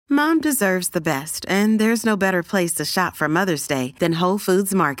Mom deserves the best, and there's no better place to shop for Mother's Day than Whole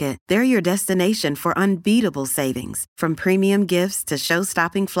Foods Market. They're your destination for unbeatable savings, from premium gifts to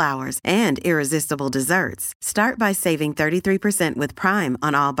show-stopping flowers and irresistible desserts. Start by saving 33% with Prime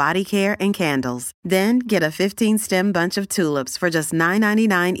on all body care and candles. Then get a 15-stem bunch of tulips for just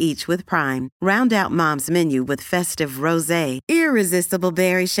 $9.99 each with Prime. Round out Mom's menu with festive rosé, irresistible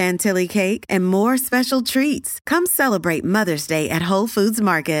berry chantilly cake, and more special treats. Come celebrate Mother's Day at Whole Foods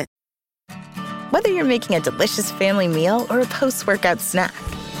Market. Whether you're making a delicious family meal or a post-workout snack,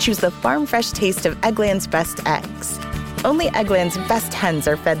 choose the farm-fresh taste of Eggland's Best Eggs. Only Eggland's best hens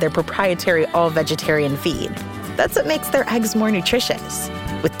are fed their proprietary all-vegetarian feed. That's what makes their eggs more nutritious.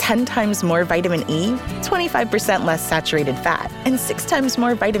 With 10 times more vitamin E, 25% less saturated fat, and 6 times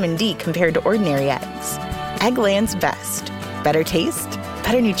more vitamin D compared to ordinary eggs. Eggland's Best. Better taste,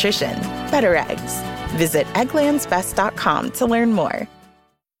 better nutrition, better eggs. Visit egglandsbest.com to learn more.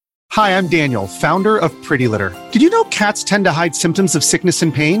 Hi, I'm Daniel, founder of Pretty Litter. Did you know cats tend to hide symptoms of sickness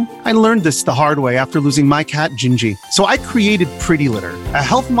and pain? I learned this the hard way after losing my cat, Gingy. So I created Pretty Litter, a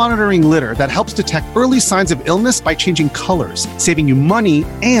health monitoring litter that helps detect early signs of illness by changing colors, saving you money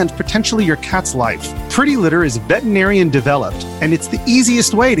and potentially your cat's life. Pretty Litter is veterinarian developed, and it's the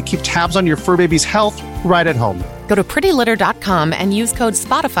easiest way to keep tabs on your fur baby's health right at home. Go to prettylitter.com and use code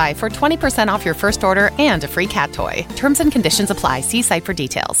SPOTIFY for 20% off your first order and a free cat toy. Terms and conditions apply. See site for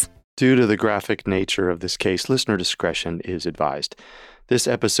details. Due to the graphic nature of this case, listener discretion is advised. This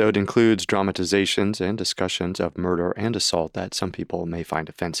episode includes dramatizations and discussions of murder and assault that some people may find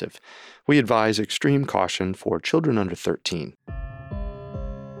offensive. We advise extreme caution for children under 13.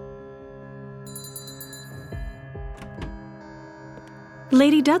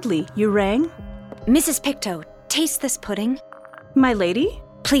 Lady Dudley, you rang? Mrs. Pictou, taste this pudding. My lady?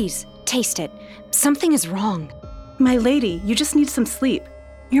 Please, taste it. Something is wrong. My lady, you just need some sleep.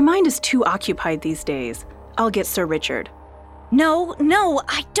 Your mind is too occupied these days. I'll get Sir Richard. No,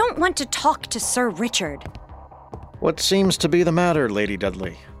 I don't want to talk to Sir Richard. What seems to be the matter, Lady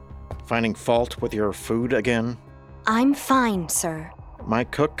Dudley? Finding fault with your food again? I'm fine, sir. My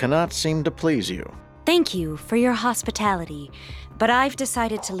cook cannot seem to please you. Thank you for your hospitality, but I've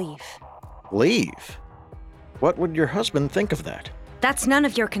decided to leave. Leave? What would your husband think of that? That's none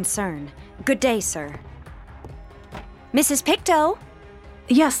of your concern. Good day, sir. Mrs. Pictou?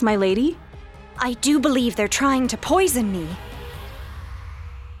 Yes, my lady? I do believe they're trying to poison me.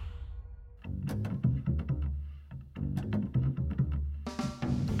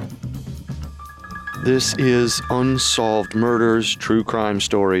 This is Unsolved Murders, True Crime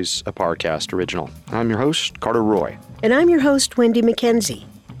Stories, a Parcast original. I'm your host, Carter Roy. And I'm your host, Wendy McKenzie.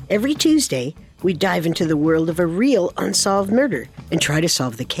 Every Tuesday, we dive into the world of a real unsolved murder and try to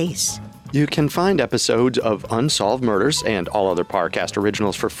solve the case. You can find episodes of Unsolved Murders and all other Parcast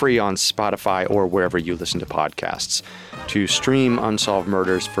originals for free on Spotify or wherever you listen to podcasts. To stream Unsolved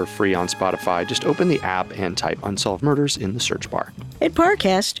Murders for free on Spotify, just open the app and type Unsolved Murders in the search bar. At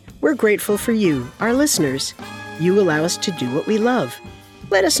Parcast, we're grateful for you, our listeners. You allow us to do what we love.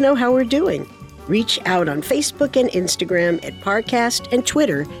 Let us know how we're doing. Reach out on Facebook and Instagram at Parcast and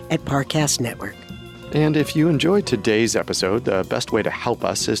Twitter at Parcast Network. And if you enjoyed today's episode, the best way to help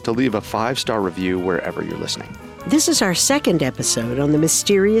us is to leave a 5-star review wherever you're listening. This is our second episode on the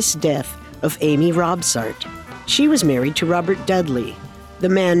mysterious death of Amy Robsart. She was married to Robert Dudley, the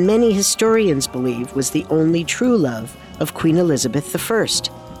man many historians believe was the only true love of Queen Elizabeth I.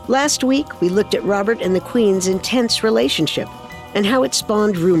 Last week, we looked at Robert and the Queen's intense relationship and how it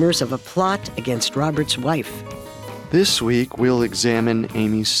spawned rumors of a plot against Robert's wife. This week, we'll examine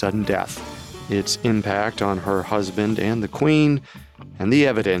Amy's sudden death, its impact on her husband and the Queen, and the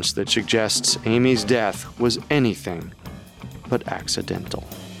evidence that suggests Amy's death was anything but accidental.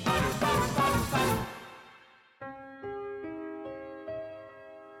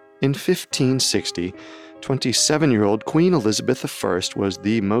 In 1560, 27-year-old Queen Elizabeth I was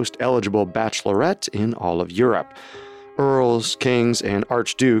the most eligible bachelorette in all of Europe. Earls, kings, and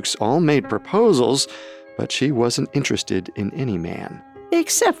archdukes all made proposals, but she wasn't interested in any man.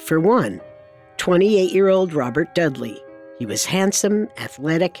 Except for one. 28-year-old Robert Dudley. He was handsome,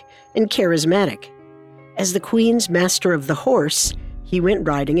 athletic, and charismatic. As the Queen's master of the horse, he went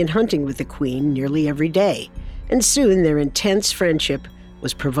riding and hunting with the Queen nearly every day, and soon their intense friendship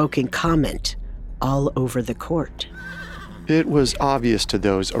was provoking comment all over the court. It was obvious to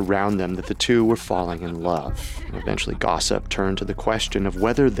those around them that the two were falling in love. Eventually, gossip turned to the question of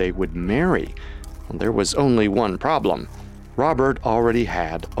whether they would marry. Well, there was only one problem. Robert already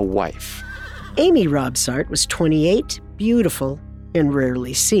had a wife. Amy Robsart was 28, beautiful, and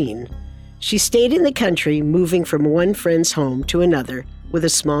rarely seen. She stayed in the country, moving from one friend's home to another with a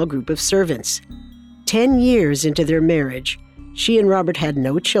small group of servants. 10 years into their marriage, she and Robert had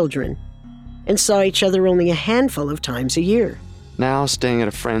no children and saw each other only a handful of times a year. Now staying at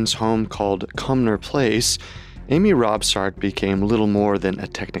a friend's home called Cumnor Place, Amy Robsart became little more than a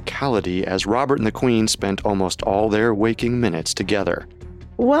technicality as Robert and the Queen spent almost all their waking minutes together.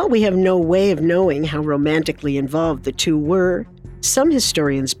 While we have no way of knowing how romantically involved the two were, some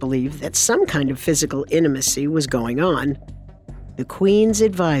historians believe that some kind of physical intimacy was going on. The Queen's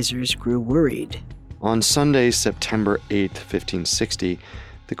advisors grew worried. On Sunday, September 8, 1560,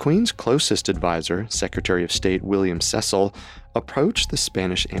 the Queen's closest advisor, Secretary of State William Cecil, approached the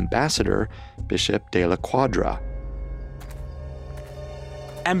Spanish ambassador, Bishop de la Quadra.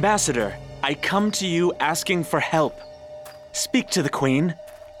 Ambassador, I come to you asking for help. Speak to the Queen.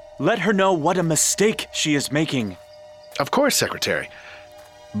 Let her know what a mistake she is making. Of course, Secretary.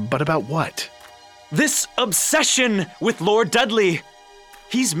 But about what? This obsession with Lord Dudley.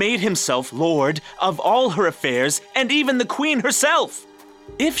 He's made himself lord of all her affairs and even the Queen herself.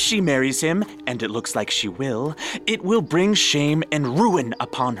 If she marries him, and it looks like she will, it will bring shame and ruin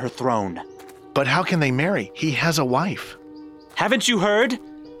upon her throne. But how can they marry? He has a wife. Haven't you heard?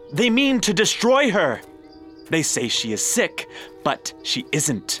 They mean to destroy her. They say she is sick, but she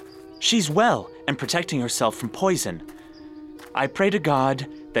isn't. She's well and protecting herself from poison. I pray to God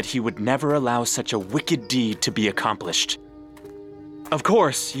that he would never allow such a wicked deed to be accomplished. Of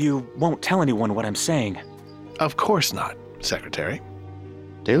course, you won't tell anyone what I'm saying. Of course not, Secretary.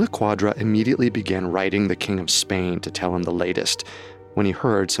 De la Quadra immediately began writing the King of Spain to tell him the latest when he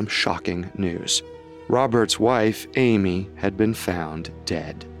heard some shocking news. Robert's wife, Amy, had been found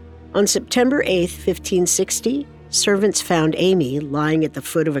dead. On September 8, 1560, servants found Amy lying at the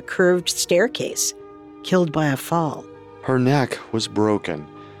foot of a curved staircase, killed by a fall. Her neck was broken,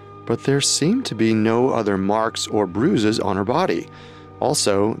 but there seemed to be no other marks or bruises on her body.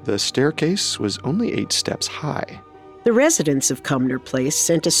 Also, the staircase was only 8 steps high. The residents of Cumnor Place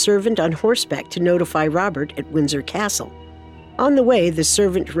sent a servant on horseback to notify Robert at Windsor Castle. On the way, the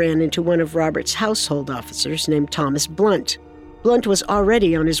servant ran into one of Robert's household officers named Thomas Blunt. Blunt was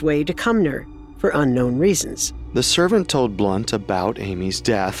already on his way to Cumnor for unknown reasons. The servant told Blunt about Amy's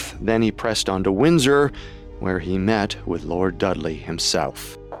death. Then he pressed on to Windsor, where he met with Lord Dudley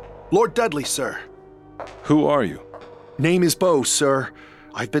himself. Lord Dudley, sir. Who are you? Name is Beau, sir.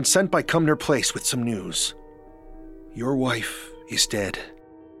 I've been sent by Cumnor Place with some news. Your wife is dead.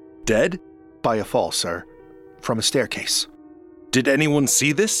 Dead? By a fall, sir. From a staircase. Did anyone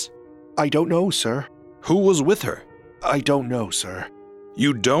see this? I don't know, sir. Who was with her? I don't know, sir.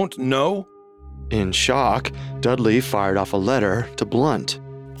 You don't know? In shock, Dudley fired off a letter to Blunt.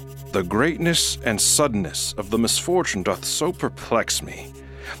 The greatness and suddenness of the misfortune doth so perplex me,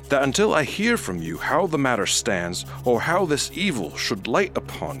 that until I hear from you how the matter stands, or how this evil should light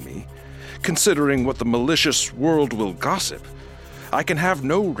upon me, considering what the malicious world will gossip, I can have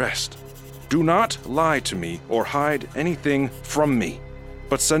no rest. Do not lie to me or hide anything from me,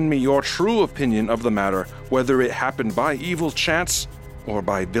 but send me your true opinion of the matter, whether it happened by evil chance or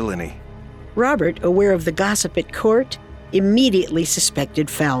by villainy. Robert, aware of the gossip at court, immediately suspected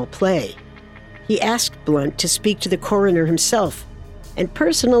foul play. He asked Blunt to speak to the coroner himself and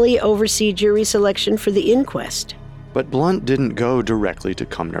personally oversee jury selection for the inquest. But Blunt didn't go directly to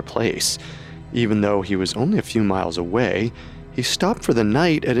Cumnor Place. Even though he was only a few miles away, he stopped for the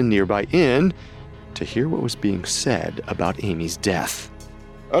night at a nearby inn to hear what was being said about Amy's death.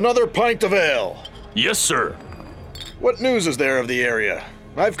 Another pint of ale. Yes, sir. What news is there of the area?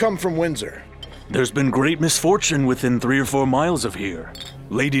 I've come from Windsor. There's been great misfortune within 3 or 4 miles of here.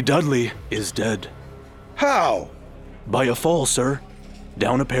 Lady Dudley is dead. How? By a fall, sir.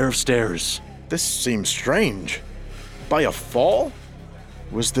 Down a pair of stairs. This seems strange. By a fall?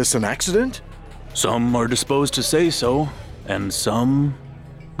 Was this an accident? Some are disposed to say so, and some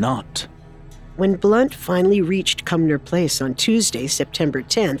not. When Blunt finally reached Cumnor Place on Tuesday, September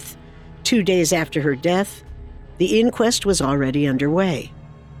 10th, 2 days after her death, the inquest was already underway.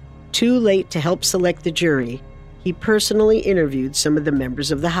 Too late to help select the jury, he personally interviewed some of the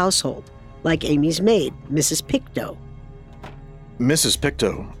members of the household, like Amy's maid, Mrs. Pictou. Mrs.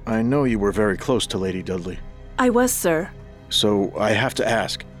 Pictou, I know you were very close to Lady Dudley. I was, sir. So I have to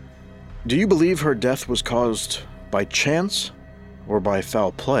ask, do you believe her death was caused by chance or by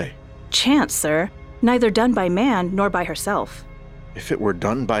foul play? Chance, sir. Neither done by man nor by herself. If it were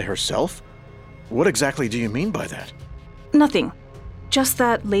done by herself? What exactly do you mean by that? Nothing. Just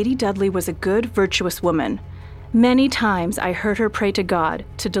that Lady Dudley was a good, virtuous woman. Many times I heard her pray to God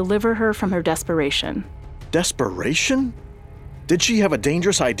to deliver her from her desperation. Desperation? Did she have a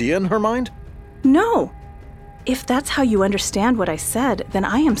dangerous idea in her mind? No. If that's how you understand what I said, then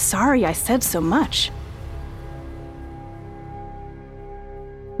I am sorry I said so much.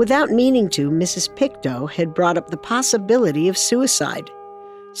 Without meaning to, Mrs. Pictou had brought up the possibility of suicide.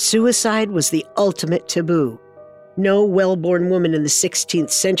 Suicide was the ultimate taboo. No well-born woman in the 16th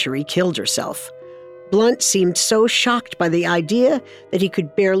century killed herself. Blunt seemed so shocked by the idea that he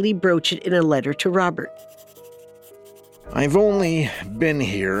could barely broach it in a letter to Robert. I've only been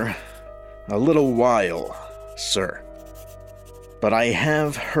here a little while, sir. But I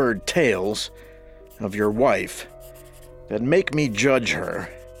have heard tales of your wife that make me judge her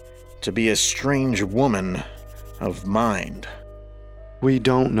to be a strange woman of mind. We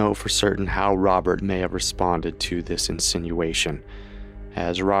don't know for certain how Robert may have responded to this insinuation.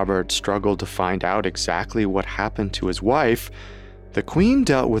 As Robert struggled to find out exactly what happened to his wife, the Queen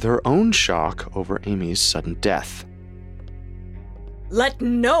dealt with her own shock over Amy's sudden death. Let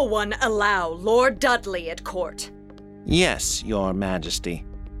no one allow Lord Dudley at court. Yes, Your Majesty.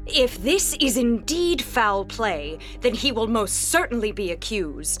 If this is indeed foul play, then he will most certainly be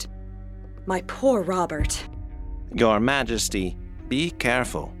accused. My poor Robert. Your Majesty, be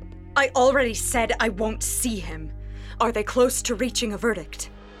careful. I already said I won't see him. Are they close to reaching a verdict?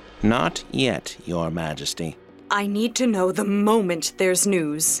 Not yet, Your Majesty. I need to know the moment there's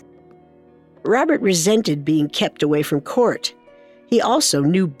news. Robert resented being kept away from court. He also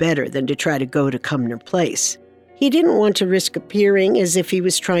knew better than to try to go to Cumnor Place. He didn't want to risk appearing as if he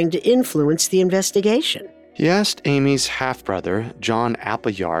was trying to influence the investigation. He asked Amy's half-brother, John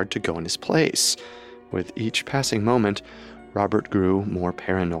Appleyard, to go in his place. With each passing moment, Robert grew more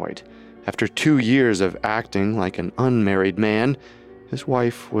paranoid. After 2 years of acting like an unmarried man, his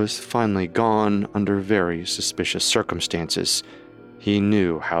wife was finally gone under very suspicious circumstances. He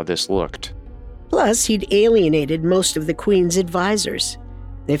knew how this looked. Plus, he'd alienated most of the Queen's advisors.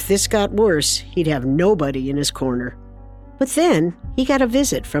 If this got worse, he'd have nobody in his corner. But then, he got a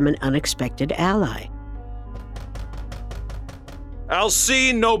visit from an unexpected ally. I'll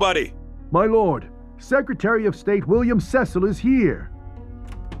see nobody. My lord, Secretary of State William Cecil is here.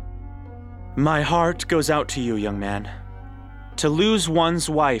 My heart goes out to you, young man. To lose one's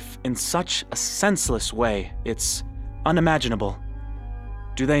wife in such a senseless way, it's unimaginable.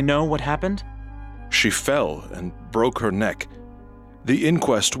 Do they know what happened? She fell and broke her neck. The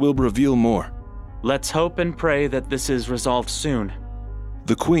inquest will reveal more. Let's hope and pray that this is resolved soon.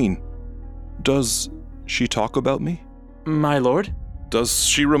 The Queen, does she talk about me? My lord? Does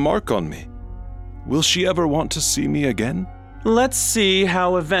she remark on me? Will she ever want to see me again? Let's see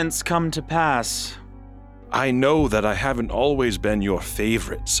how events come to pass. I know that I haven't always been your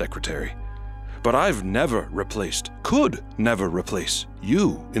favorite, Secretary, but I've never replaced, could never replace,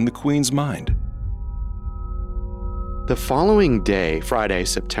 you in the Queen's mind. The following day, Friday,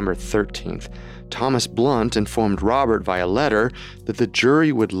 September 13th, Thomas Blunt informed Robert via letter that the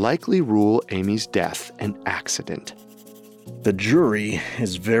jury would likely rule Amy's death an accident. The jury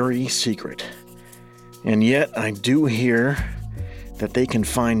is very secret, and yet I do hear that they can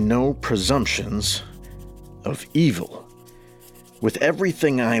find no presumptions of evil. With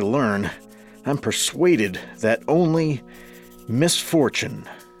everything I learn, I'm persuaded that only misfortune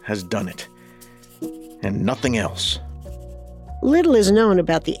has done it, and nothing else. Little is known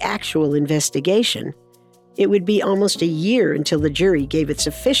about the actual investigation. It would be almost a year until the jury gave its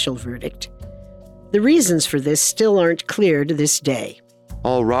official verdict. The reasons for this still aren't clear to this day.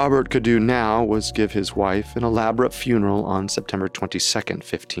 All Robert could do now was give his wife an elaborate funeral on September 22nd,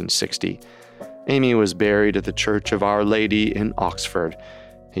 1560. Amy was buried at the Church of Our Lady in Oxford.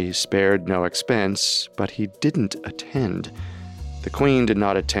 He spared no expense, but he didn't attend. The Queen did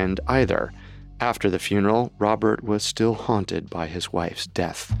not attend either. After the funeral, Robert was still haunted by his wife's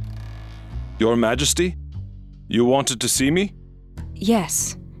death. Your Majesty, you wanted to see me?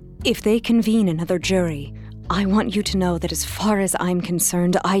 Yes. If they convene another jury, I want you to know that as far as I'm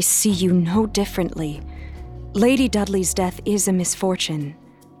concerned, I see you no differently. Lady Dudley's death is a misfortune,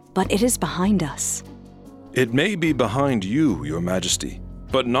 but it is behind us. It may be behind you, Your Majesty,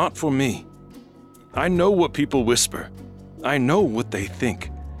 but not for me. I know what people whisper. I know what they think.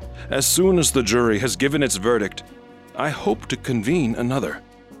 As soon as the jury has given its verdict, I hope to convene another.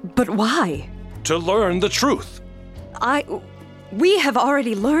 But why? To learn the truth. We have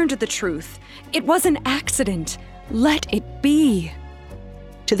already learned the truth. It was an accident. Let it be.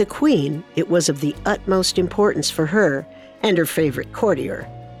 To the Queen, it was of the utmost importance for her and her favorite courtier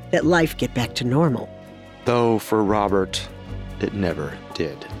that life get back to normal. Though for Robert, it never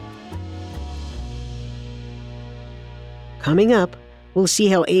did. Coming up, we'll see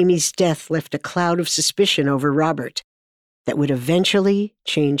how Amy's death left a cloud of suspicion over Robert that would eventually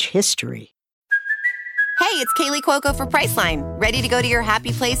change history. Hey, it's Kaylee Cuoco for Priceline. Ready to go to your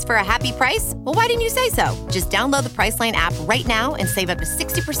happy place for a happy price? Well, why didn't you say so? Just download the Priceline app right now and save up to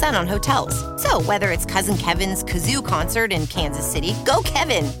 60% on hotels. So whether it's Cousin Kevin's Kazoo Concert in Kansas City, go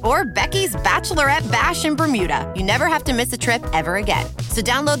Kevin, or Becky's Bachelorette Bash in Bermuda, you never have to miss a trip ever again. So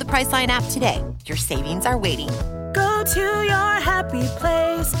download the Priceline app today. Your savings are waiting. Go to your happy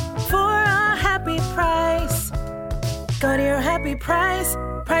place for a happy price. Go to your happy price,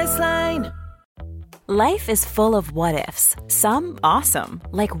 Priceline. Life is full of what-ifs. Some awesome,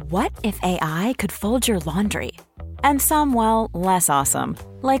 like what if AI could fold your laundry? And some, well, less awesome,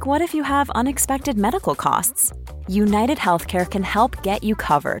 like what if you have unexpected medical costs? United Healthcare can help get you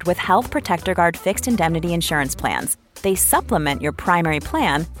covered with Health Protector Guard fixed indemnity insurance plans. They supplement your primary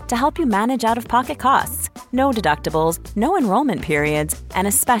plan to help you manage out-of-pocket costs. No deductibles, no enrollment periods, and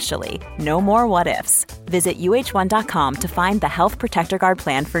especially no more what-ifs. Visit uh1.com to find the Health Protector Guard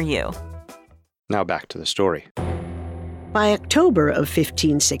plan for you. Now back to the story. By October of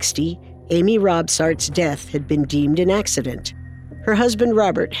 1560, Amy Robsart's death had been deemed an accident. Her husband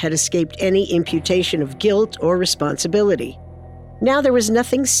Robert had escaped any imputation of guilt or responsibility. Now there was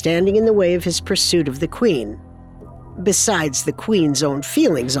nothing standing in the way of his pursuit of the Queen, besides the Queen's own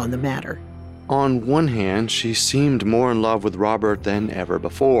feelings on the matter. On one hand, she seemed more in love with Robert than ever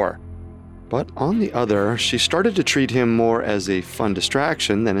before. But on the other, she started to treat him more as a fun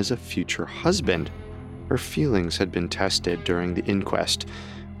distraction than as a future husband. Her feelings had been tested during the inquest,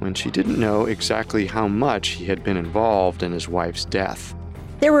 when she didn't know exactly how much he had been involved in his wife's death.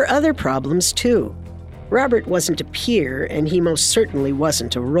 There were other problems, too. Robert wasn't a peer, and he most certainly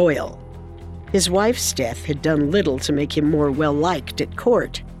wasn't a royal. His wife's death had done little to make him more well-liked at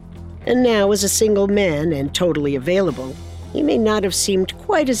court. And now, as a single man and totally available, he may not have seemed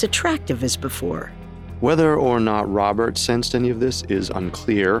quite as attractive as before. Whether or not Robert sensed any of this is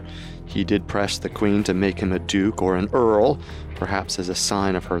unclear. He did press the Queen to make him a duke or an earl, perhaps as a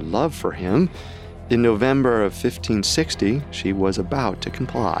sign of her love for him. In November of 1560, she was about to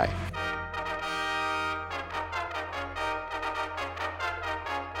comply.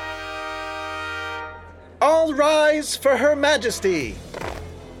 All rise for Her Majesty!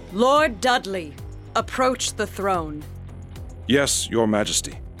 Lord Dudley, approach the throne. Yes, Your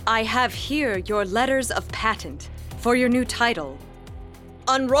Majesty. I have here your letters of patent for your new title.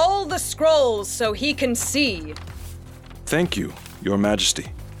 Unroll the scrolls so he can see. Thank you, Your Majesty.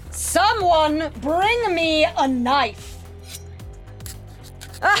 Someone bring me a knife.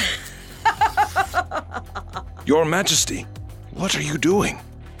 Your Majesty, what are you doing?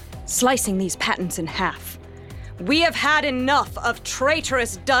 Slicing these patents in half. We have had enough of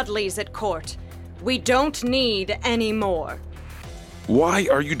traitorous Dudleys at court. We don't need any more. Why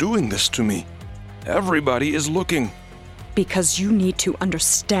are you doing this to me? Everybody is looking. Because you need to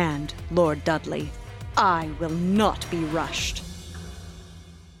understand, Lord Dudley. I will not be rushed.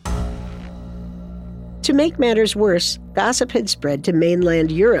 To make matters worse, gossip had spread to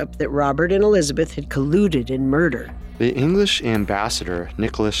mainland Europe that Robert and Elizabeth had colluded in murder. The English ambassador,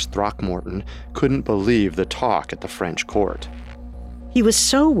 Nicholas Throckmorton, couldn't believe the talk at the French court. He was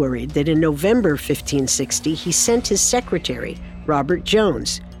so worried that in November 1560, he sent his secretary, Robert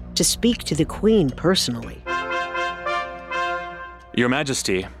Jones, to speak to the Queen personally. Your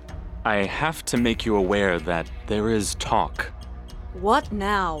Majesty, I have to make you aware that there is talk. What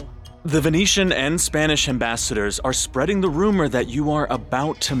now? The Venetian and Spanish ambassadors are spreading the rumor that you are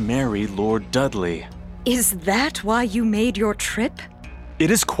about to marry Lord Dudley. Is that why you made your trip? It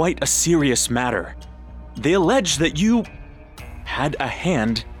is quite a serious matter. They allege that you had a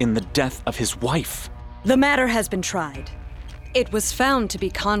hand in the death of his wife. The matter has been tried. It was found to be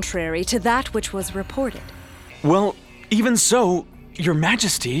contrary to that which was reported. Well, even so, Your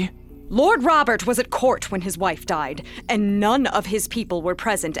Majesty... Lord Robert was at court when his wife died, and none of his people were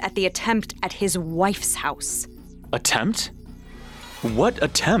present at the attempt at his wife's house. Attempt? What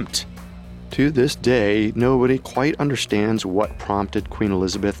attempt? To this day, nobody quite understands what prompted Queen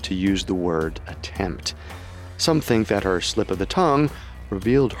Elizabeth to use the word attempt. Some think that her slip of the tongue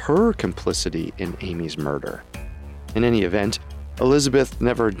revealed her complicity in Amy's murder. In any event, Elizabeth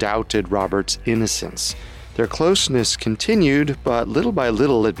never doubted Robert's innocence. Their closeness continued, but little by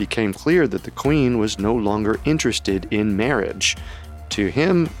little it became clear that the Queen was no longer interested in marriage, to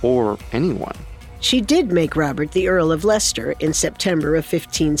him or anyone. She did make Robert the Earl of Leicester in September of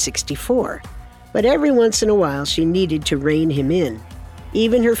 1564, but every once in a while she needed to rein him in.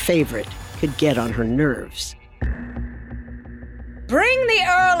 Even her favorite could get on her nerves. Bring the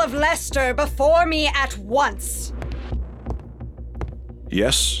Earl of Leicester before me at once.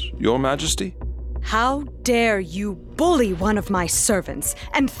 Yes, Your Majesty? How dare you bully one of my servants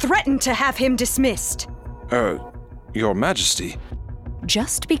and threaten to have him dismissed? Your Majesty.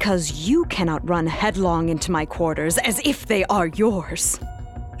 Just because you cannot run headlong into my quarters as if they are yours.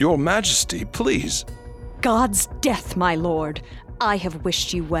 Your Majesty, please. God's death, my lord. I have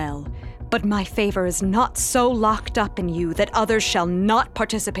wished you well, but my favor is not so locked up in you that others shall not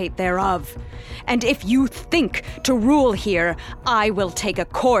participate thereof. And if you think to rule here, I will take a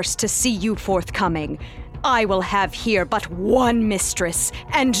course to see you forthcoming. I will have here but one mistress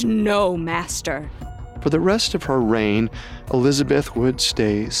and no master. For the rest of her reign, Elizabeth would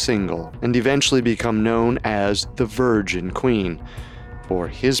stay single and eventually become known as the Virgin Queen. For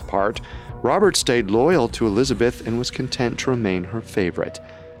his part, Robert stayed loyal to Elizabeth and was content to remain her favorite.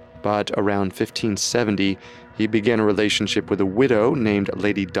 But around 1570, he began a relationship with a widow named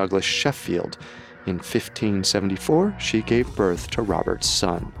Lady Douglas Sheffield. In 1574, she gave birth to Robert's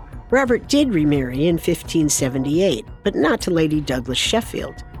son. Robert did remarry in 1578, but not to Lady Douglas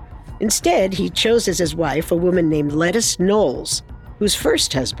Sheffield. Instead, he chose as his wife a woman named Lettice Knowles, whose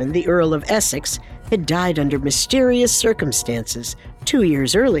first husband, the Earl of Essex, had died under mysterious circumstances 2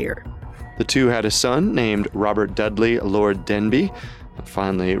 years earlier. The two had a son named Robert Dudley Lord Denbigh.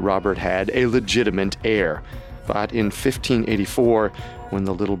 Finally, Robert had a legitimate heir. But in 1584, when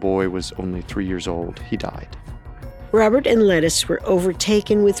the little boy was only 3 years old, he died. Robert and Lettice were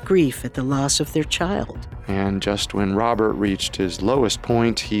overtaken with grief at the loss of their child. And just when Robert reached his lowest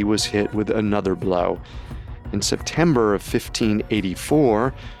point, he was hit with another blow. In September of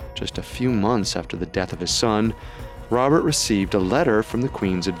 1584, just a few months after the death of his son, Robert received a letter from the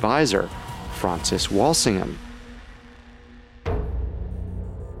Queen's advisor, Francis Walsingham.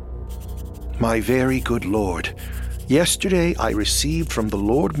 My very good lord, yesterday I received from the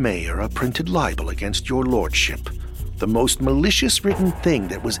Lord Mayor a printed libel against your lordship, the most malicious written thing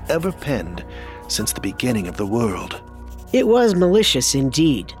that was ever penned since the beginning of the world. It was malicious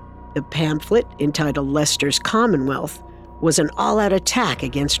indeed. The pamphlet, entitled Leicester's Commonwealth, was an all-out attack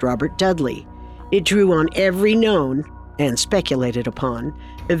against Robert Dudley. It drew on every known, and speculated upon,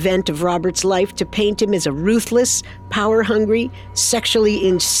 event of Robert's life to paint him as a ruthless, power-hungry, sexually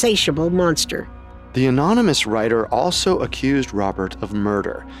insatiable monster. The anonymous writer also accused Robert of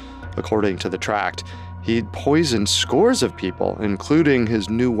murder. According to the tract, he'd poisoned scores of people, including his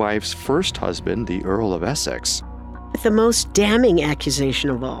new wife's first husband, the Earl of Essex. But the most damning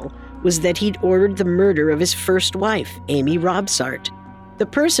accusation of all was that he'd ordered the murder of his first wife, Amy Robsart. The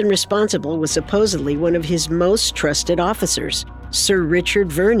person responsible was supposedly one of his most trusted officers, Sir Richard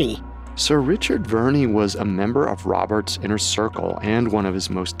Verney. Sir Richard Verney was a member of Robert's inner circle and one of his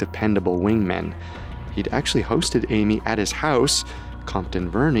most dependable wingmen. He'd actually hosted Amy at his house, Compton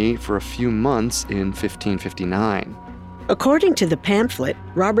Verney, for a few months in 1559. According to the pamphlet,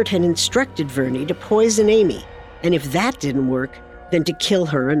 Robert had instructed Verney to poison Amy, and if that didn't work, then to kill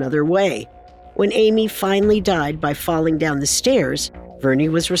her another way. When Amy finally died by falling down the stairs, Verney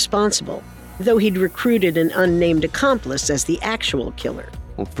was responsible, though he'd recruited an unnamed accomplice as the actual killer.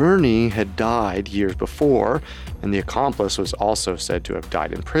 Well, Verney had died years before, and the accomplice was also said to have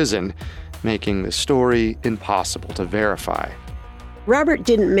died in prison, making the story impossible to verify. Robert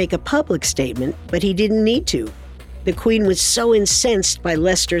didn't make a public statement, but he didn't need to. The Queen was so incensed by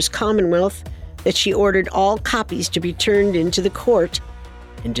Leicester's Commonwealth that she ordered all copies to be turned into the court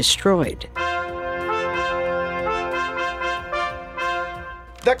and destroyed.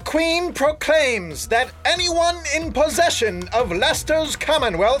 The Queen proclaims that anyone in possession of Leicester's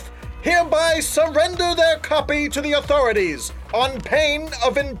Commonwealth hereby surrender their copy to the authorities on pain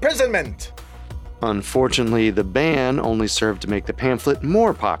of imprisonment. Unfortunately, the ban only served to make the pamphlet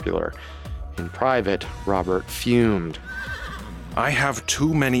more popular. In private, Robert fumed. I have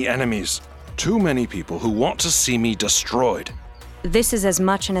too many enemies, too many people who want to see me destroyed. This is as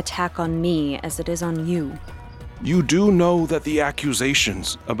much an attack on me as it is on you. You do know that the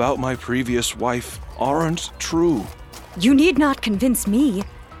accusations about my previous wife aren't true. You need not convince me.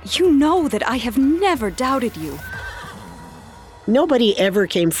 You know that I have never doubted you. Nobody ever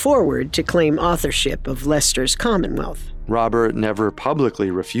came forward to claim authorship of Leicester's Commonwealth. Robert never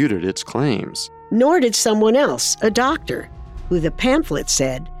publicly refuted its claims. Nor did someone else, a doctor, who the pamphlet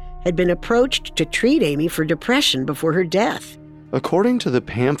said had been approached to treat Amy for depression before her death. According to the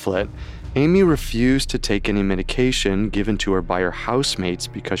pamphlet, Amy refused to take any medication given to her by her housemates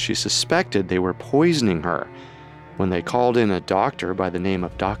because she suspected they were poisoning her. When they called in a doctor by the name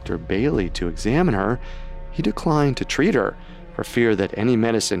of Dr. Bailey to examine her, he declined to treat her for fear that any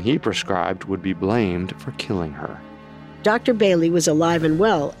medicine he prescribed would be blamed for killing her. Dr. Bailey was alive and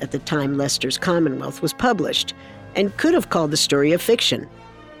well at the time Leicester's Commonwealth was published and could have called the story a fiction,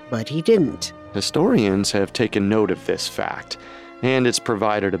 but he didn't. Historians have taken note of this fact. And it's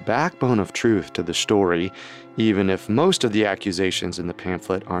provided a backbone of truth to the story, even if most of the accusations in the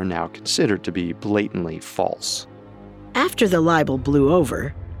pamphlet are now considered to be blatantly false. After the libel blew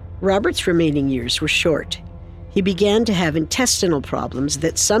over, Robert's remaining years were short. He began to have intestinal problems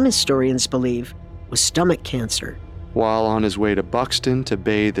that some historians believe was stomach cancer. While on his way to Buxton to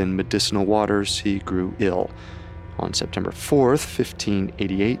bathe in medicinal waters, he grew ill. On September 4th,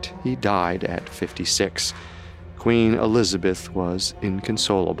 1588, he died at 56. Queen Elizabeth was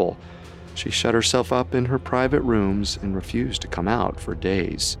inconsolable. She shut herself up in her private rooms and refused to come out for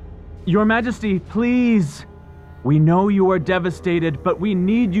days. Your Majesty, please! We know you are devastated, but we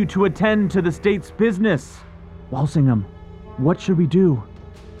need you to attend to the state's business. Walsingham, what should we do?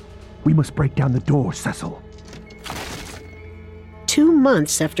 We must break down the door, Cecil. 2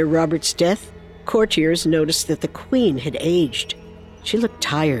 months after Robert's death, courtiers noticed that the Queen had aged. She looked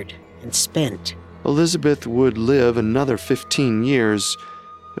tired and spent. Elizabeth would live another 15 years,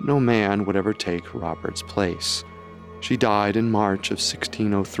 but no man would ever take Robert's place. She died in March of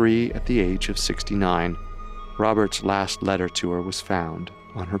 1603 at the age of 69. Robert's last letter to her was found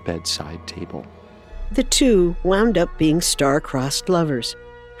on her bedside table. The two wound up being star-crossed lovers,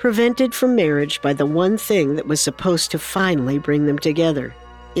 prevented from marriage by the one thing that was supposed to finally bring them together.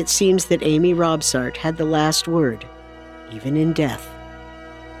 It seems that Amy Robsart had the last word, even in death.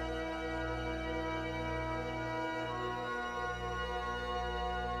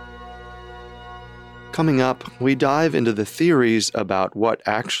 Coming up, we dive into the theories about what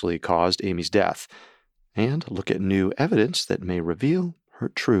actually caused Amy's death, and look at new evidence that may reveal her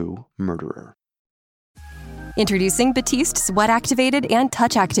true murderer. Introducing Batiste sweat-activated and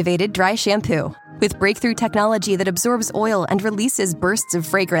touch-activated dry shampoo. With breakthrough technology that absorbs oil and releases bursts of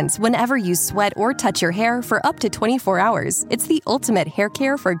fragrance whenever you sweat or touch your hair for up to 24 hours, it's the ultimate hair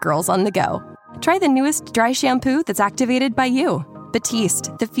care for girls on the go. Try the newest dry shampoo that's activated by you.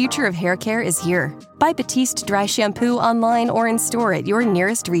 Batiste, the future of hair care is here. Buy Batiste dry shampoo online or in store at your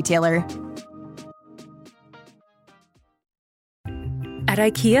nearest retailer. At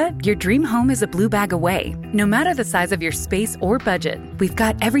IKEA, your dream home is a blue bag away. No matter the size of your space or budget, we've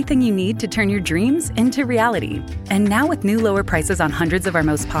got everything you need to turn your dreams into reality. And now with new lower prices on hundreds of our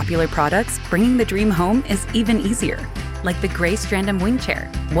most popular products, bringing the dream home is even easier. Like the gray Strandom wing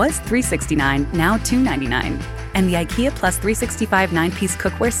chair, was $369, now $299. And the IKEA Plus 365 9-piece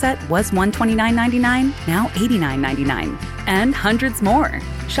cookware set was $129.99, now $89.99. And hundreds more.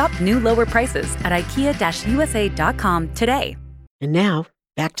 Shop new lower prices at IKEA-USA.com today. And now,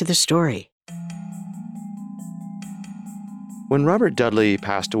 back to the story. When Robert Dudley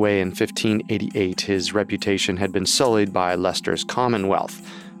passed away in 1588, his reputation had been sullied by Leicester's Commonwealth,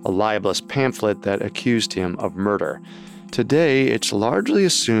 a libelous pamphlet that accused him of murder. Today, it's largely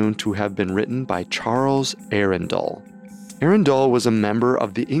assumed to have been written by Charles Arundel. Arundel was a member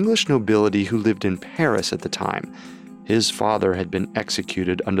of the English nobility who lived in Paris at the time. His father had been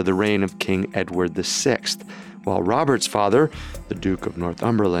executed under the reign of King Edward VI, while Robert's father, the Duke of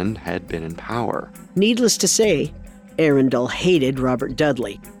Northumberland, had been in power. Needless to say, Arundel hated Robert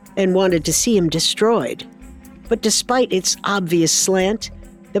Dudley and wanted to see him destroyed. But despite its obvious slant,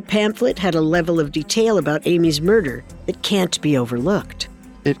 the pamphlet had a level of detail about Amy's murder that can't be overlooked.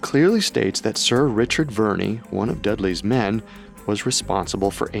 It clearly states that Sir Richard Verney, one of Dudley's men, was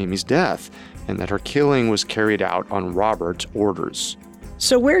responsible for Amy's death, and that her killing was carried out on Robert's orders.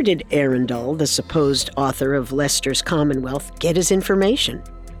 So where did Arundel, the supposed author of Leicester's Commonwealth, get his information?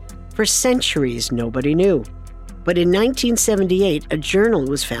 For centuries, nobody knew. But in 1978, a journal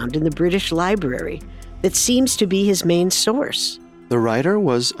was found in the British Library that seems to be his main source. The writer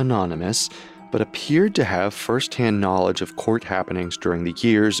was anonymous, but appeared to have first-hand knowledge of court happenings during the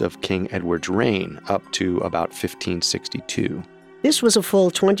years of King Edward's reign, up to about 1562. This was a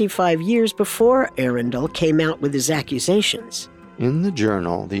full 25 years before Arundel came out with his accusations. In the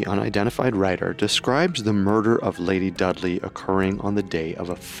journal, the unidentified writer describes the murder of Lady Dudley occurring on the day of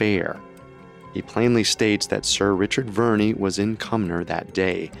a fair. He plainly states that Sir Richard Verney was in Cumnor that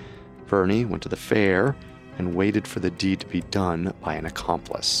day. Verney went to the fair and waited for the deed to be done by an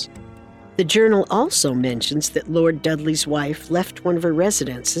accomplice. The journal also mentions that Lord Dudley's wife left one of her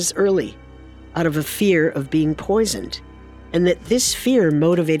residences early, out of a fear of being poisoned, and that this fear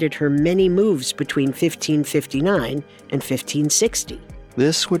motivated her many moves between 1559 and 1560.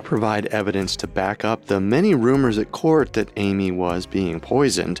 This would provide evidence to back up the many rumors at court that Amy was being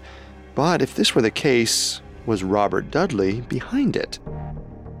poisoned. But if this were the case, was Robert Dudley behind it?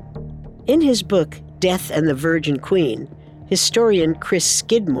 In his book, Death and the Virgin Queen, historian Chris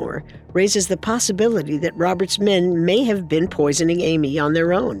Skidmore raises the possibility that Robert's men may have been poisoning Amy on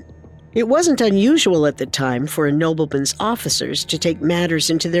their own. It wasn't unusual at the time for a nobleman's officers to take matters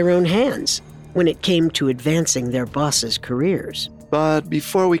into their own hands when it came to advancing their bosses' careers. But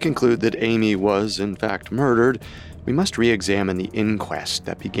before we conclude that Amy was in fact murdered, we must re-examine the inquest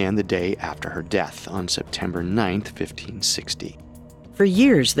that began the day after her death on September 9th, 1560. For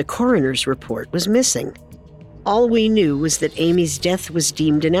years, the coroner's report was missing. All we knew was that Amy's death was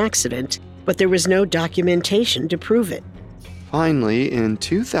deemed an accident, but there was no documentation to prove it. Finally, in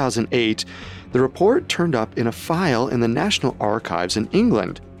 2008, the report turned up in a file in the National Archives in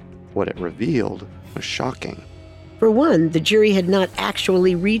England. What it revealed was shocking. For one, the jury had not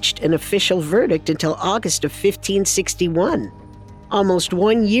actually reached an official verdict until August of 1561, almost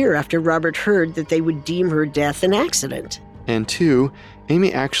 1 year after Robert heard that they would deem her death an accident. And two,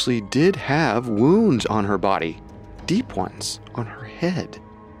 Amy actually did have wounds on her body, deep ones on her head.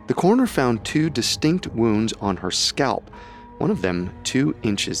 The coroner found 2 distinct wounds on her scalp, one of them 2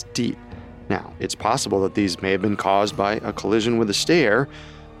 inches deep. Now, it's possible that these may have been caused by a collision with a stair,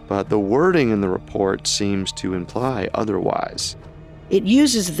 but the wording in the report seems to imply otherwise. It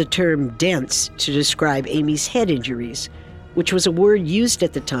uses the term dents to describe Amy's head injuries, which was a word used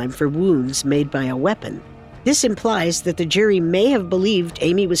at the time for wounds made by a weapon. This implies that the jury may have believed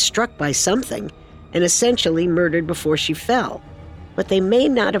Amy was struck by something and essentially murdered before she fell, but they may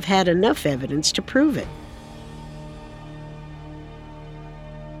not have had enough evidence to prove it.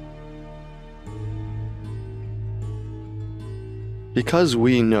 Because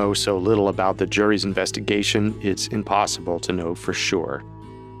we know so little about the jury's investigation, it's impossible to know for sure.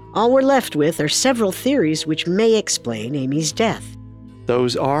 All we're left with are several theories which may explain Amy's death.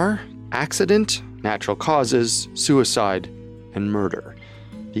 Those are accident, natural causes, suicide, and murder.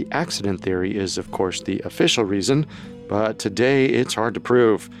 The accident theory is, of course, the official reason, but today it's hard to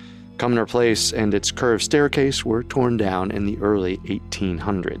prove. Cumnor Place and its curved staircase were torn down in the early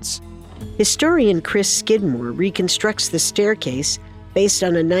 1800s. Historian Chris Skidmore reconstructs the staircase based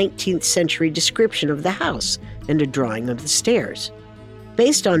on a 19th century description of the house and a drawing of the stairs.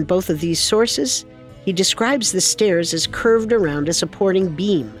 Based on both of these sources, he describes the stairs as curved around a supporting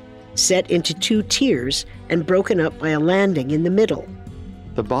beam, set into 2 tiers and broken up by a landing in the middle.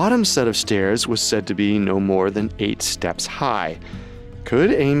 The bottom set of stairs was said to be no more than 8 steps high.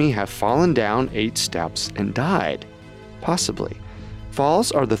 Could Amy have fallen down 8 steps and died? Possibly.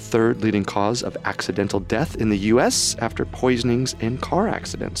 Falls are the 3rd leading cause of accidental death in the U.S. after poisonings and car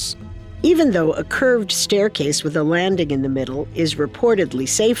accidents. Even though a curved staircase with a landing in the middle is reportedly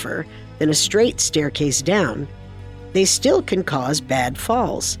safer than a straight staircase down, they still can cause bad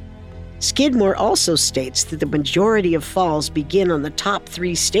falls. Skidmore also states that the majority of falls begin on the top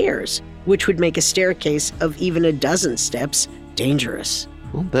 3 stairs, which would make a staircase of even a dozen steps dangerous.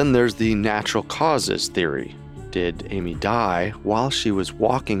 Well, then there's the natural causes theory. Did Amy die while she was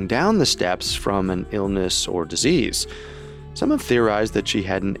walking down the steps from an illness or disease? Some have theorized that she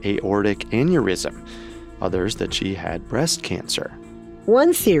had an aortic aneurysm, others that she had breast cancer.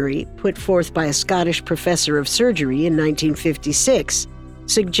 One theory, put forth by a Scottish professor of surgery in 1956,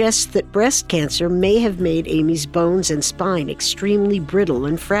 suggests that breast cancer may have made Amy's bones and spine extremely brittle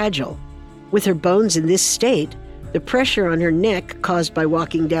and fragile. With her bones in this state, the pressure on her neck caused by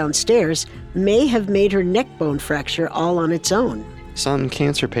walking downstairs may have made her neck bone fracture all on its own. Some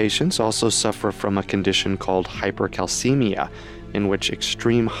cancer patients also suffer from a condition called hypercalcemia, in which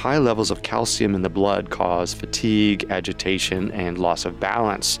extreme high levels of calcium in the blood cause fatigue, agitation, and loss of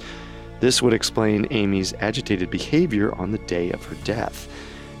balance. This would explain Amy's agitated behavior on the day of her death,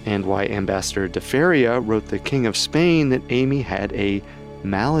 and why Ambassador de Feria wrote the King of Spain that Amy had a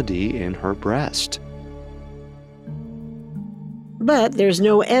malady in her breast. But there's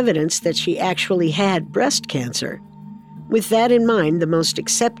no evidence that she actually had breast cancer. With that in mind, the most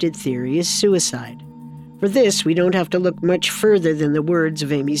accepted theory is suicide. For this, we don't have to look much further than the words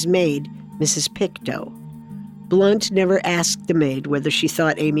of Amy's maid, Mrs. Pictou. Blunt never asked the maid whether she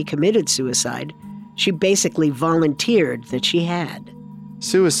thought Amy committed suicide. She basically volunteered that she had.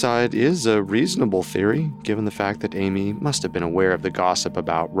 Suicide is a reasonable theory, given the fact that Amy must have been aware of the gossip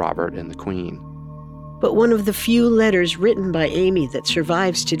about Robert and the Queen. But one of the few letters written by Amy that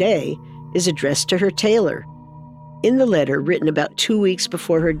survives today is addressed to her tailor. In the letter, written about 2 weeks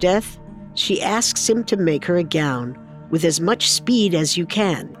before her death, she asks him to make her a gown with as much speed as you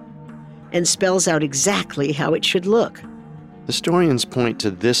can, and spells out exactly how it should look. Historians point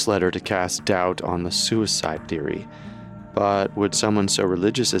to this letter to cast doubt on the suicide theory. But would someone so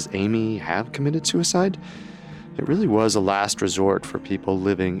religious as Amy have committed suicide? It really was a last resort for people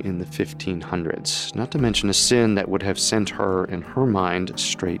living in the 1500s, not to mention a sin that would have sent her, in her mind,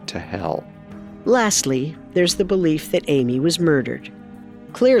 straight to hell. Lastly, there's the belief that Amy was murdered.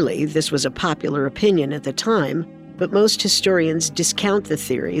 Clearly, this was a popular opinion at the time, but most historians discount the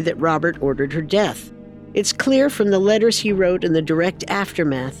theory that Robert ordered her death. It's clear from the letters he wrote in the direct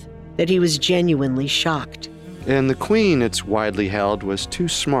aftermath that he was genuinely shocked. And the Queen, it's widely held, was too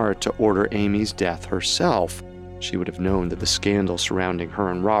smart to order Amy's death herself. She would have known that the scandal surrounding her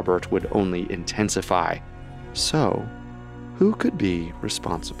and Robert would only intensify. So, who could be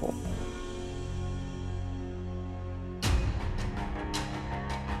responsible?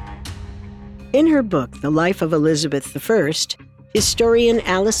 In her book, The Life of Elizabeth I, historian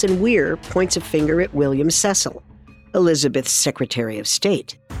Alison Weir points a finger at William Cecil, Elizabeth's Secretary of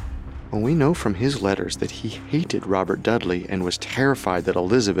State. Well, we know from his letters that he hated Robert Dudley and was terrified that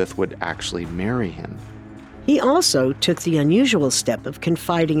Elizabeth would actually marry him. He also took the unusual step of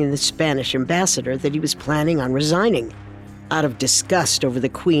confiding in the Spanish ambassador that he was planning on resigning, out of disgust over the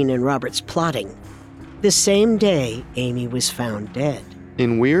Queen and Robert's plotting. The same day, Amy was found dead.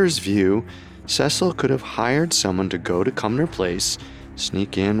 In Weir's view, Cecil could have hired someone to go to Cumnor Place,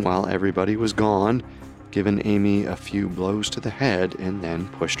 sneak in while everybody was gone, given Amy a few blows to the head, and then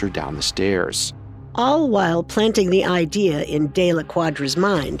pushed her down the stairs. All while planting the idea in De La Quadra's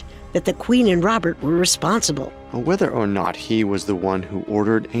mind that the Queen and Robert were responsible. Whether or not he was the one who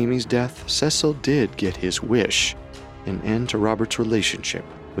ordered Amy's death, Cecil did get his wish, an end to Robert's relationship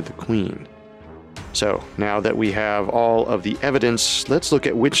with the Queen. So, now that we have all of the evidence, let's look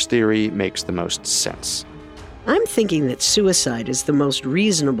at which theory makes the most sense. I'm thinking that suicide is the most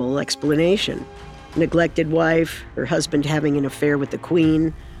reasonable explanation. Neglected wife, her husband having an affair with the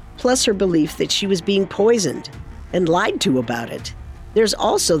Queen, plus her belief that she was being poisoned and lied to about it. There's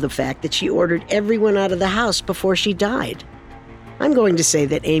also the fact that she ordered everyone out of the house before she died. I'm going to say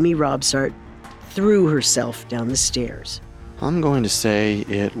that Amy Robsart threw herself down the stairs. I'm going to say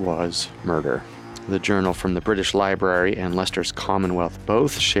it was murder. The Journal from the British Library and Leicester's Commonwealth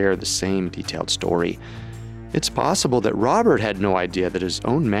both share the same detailed story. It's possible that Robert had no idea that his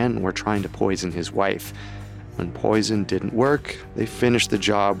own men were trying to poison his wife. When poison didn't work, they finished the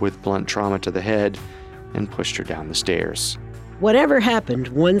job with blunt trauma to the head and pushed her down the stairs. Whatever happened,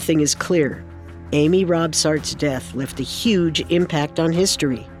 one thing is clear. Amy Robsart's death left a huge impact on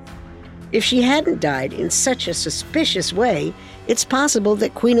history. If she hadn't died in such a suspicious way, it's possible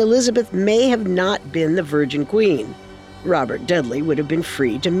that Queen Elizabeth may have not been the Virgin Queen. Robert Dudley would have been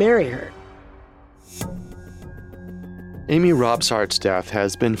free to marry her. Amy Robsart's death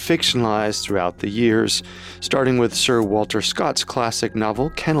has been fictionalized throughout the years, starting with Sir Walter Scott's classic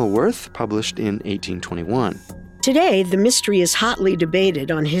novel Kenilworth, published in 1821. Today, the mystery is hotly debated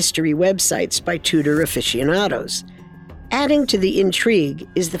on history websites by Tudor aficionados. Adding to the intrigue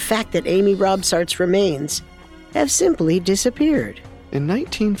is the fact that Amy Robsart's remains have simply disappeared. In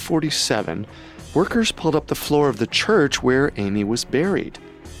 1947, workers pulled up the floor of the church where Amy was buried,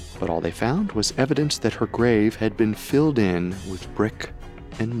 but all they found was evidence that her grave had been filled in with brick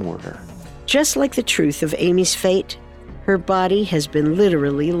and mortar. Just like the truth of Amy's fate, her body has been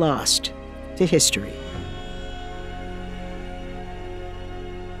literally lost to history.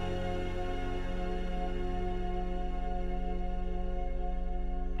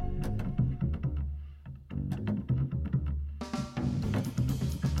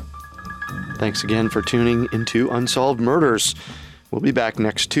 Thanks again for tuning into Unsolved Murders. We'll be back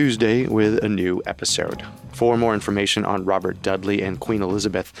next Tuesday with a new episode. For more information on Robert Dudley and Queen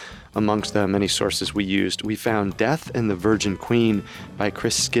Elizabeth, amongst the many sources we used, we found Death and the Virgin Queen by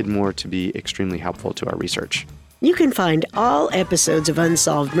Chris Skidmore to be extremely helpful to our research. You can find all episodes of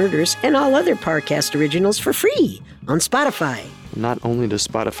Unsolved Murders and all other Parcast originals for free on Spotify. Not only does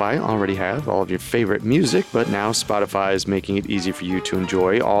Spotify already have all of your favorite music, but now Spotify is making it easy for you to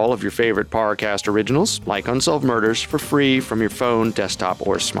enjoy all of your favorite Parcast originals, like Unsolved Murders, for free from your phone, desktop,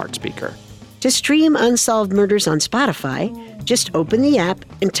 or smart speaker. To stream Unsolved Murders on Spotify, just open the app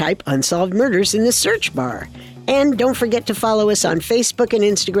and type Unsolved Murders in the search bar. And don't forget to follow us on Facebook and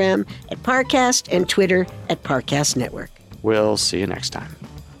Instagram at Parcast and Twitter at Parcast Network. We'll see you next time.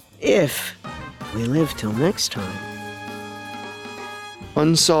 If we live till next time.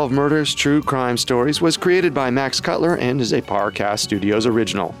 Unsolved Murders True Crime Stories was created by Max Cutler and is a Parcast Studios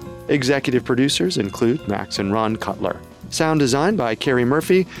original. Executive producers include Max and Ron Cutler. Sound design by Carrie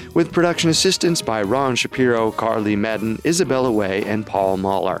Murphy, with production assistance by Ron Shapiro, Carly Madden, Isabella Way, and Paul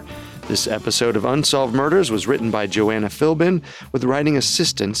Mahler. This episode of Unsolved Murders was written by Joanna Philbin, with writing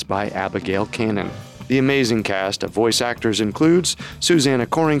assistance by Abigail Cannon. The amazing cast of voice actors includes Susanna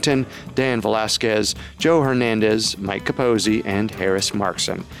Corrington, Dan Velasquez, Joe Hernandez, Mike Capozzi, and Harris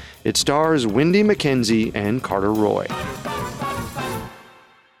Markson. It stars Wendy McKenzie and Carter Roy.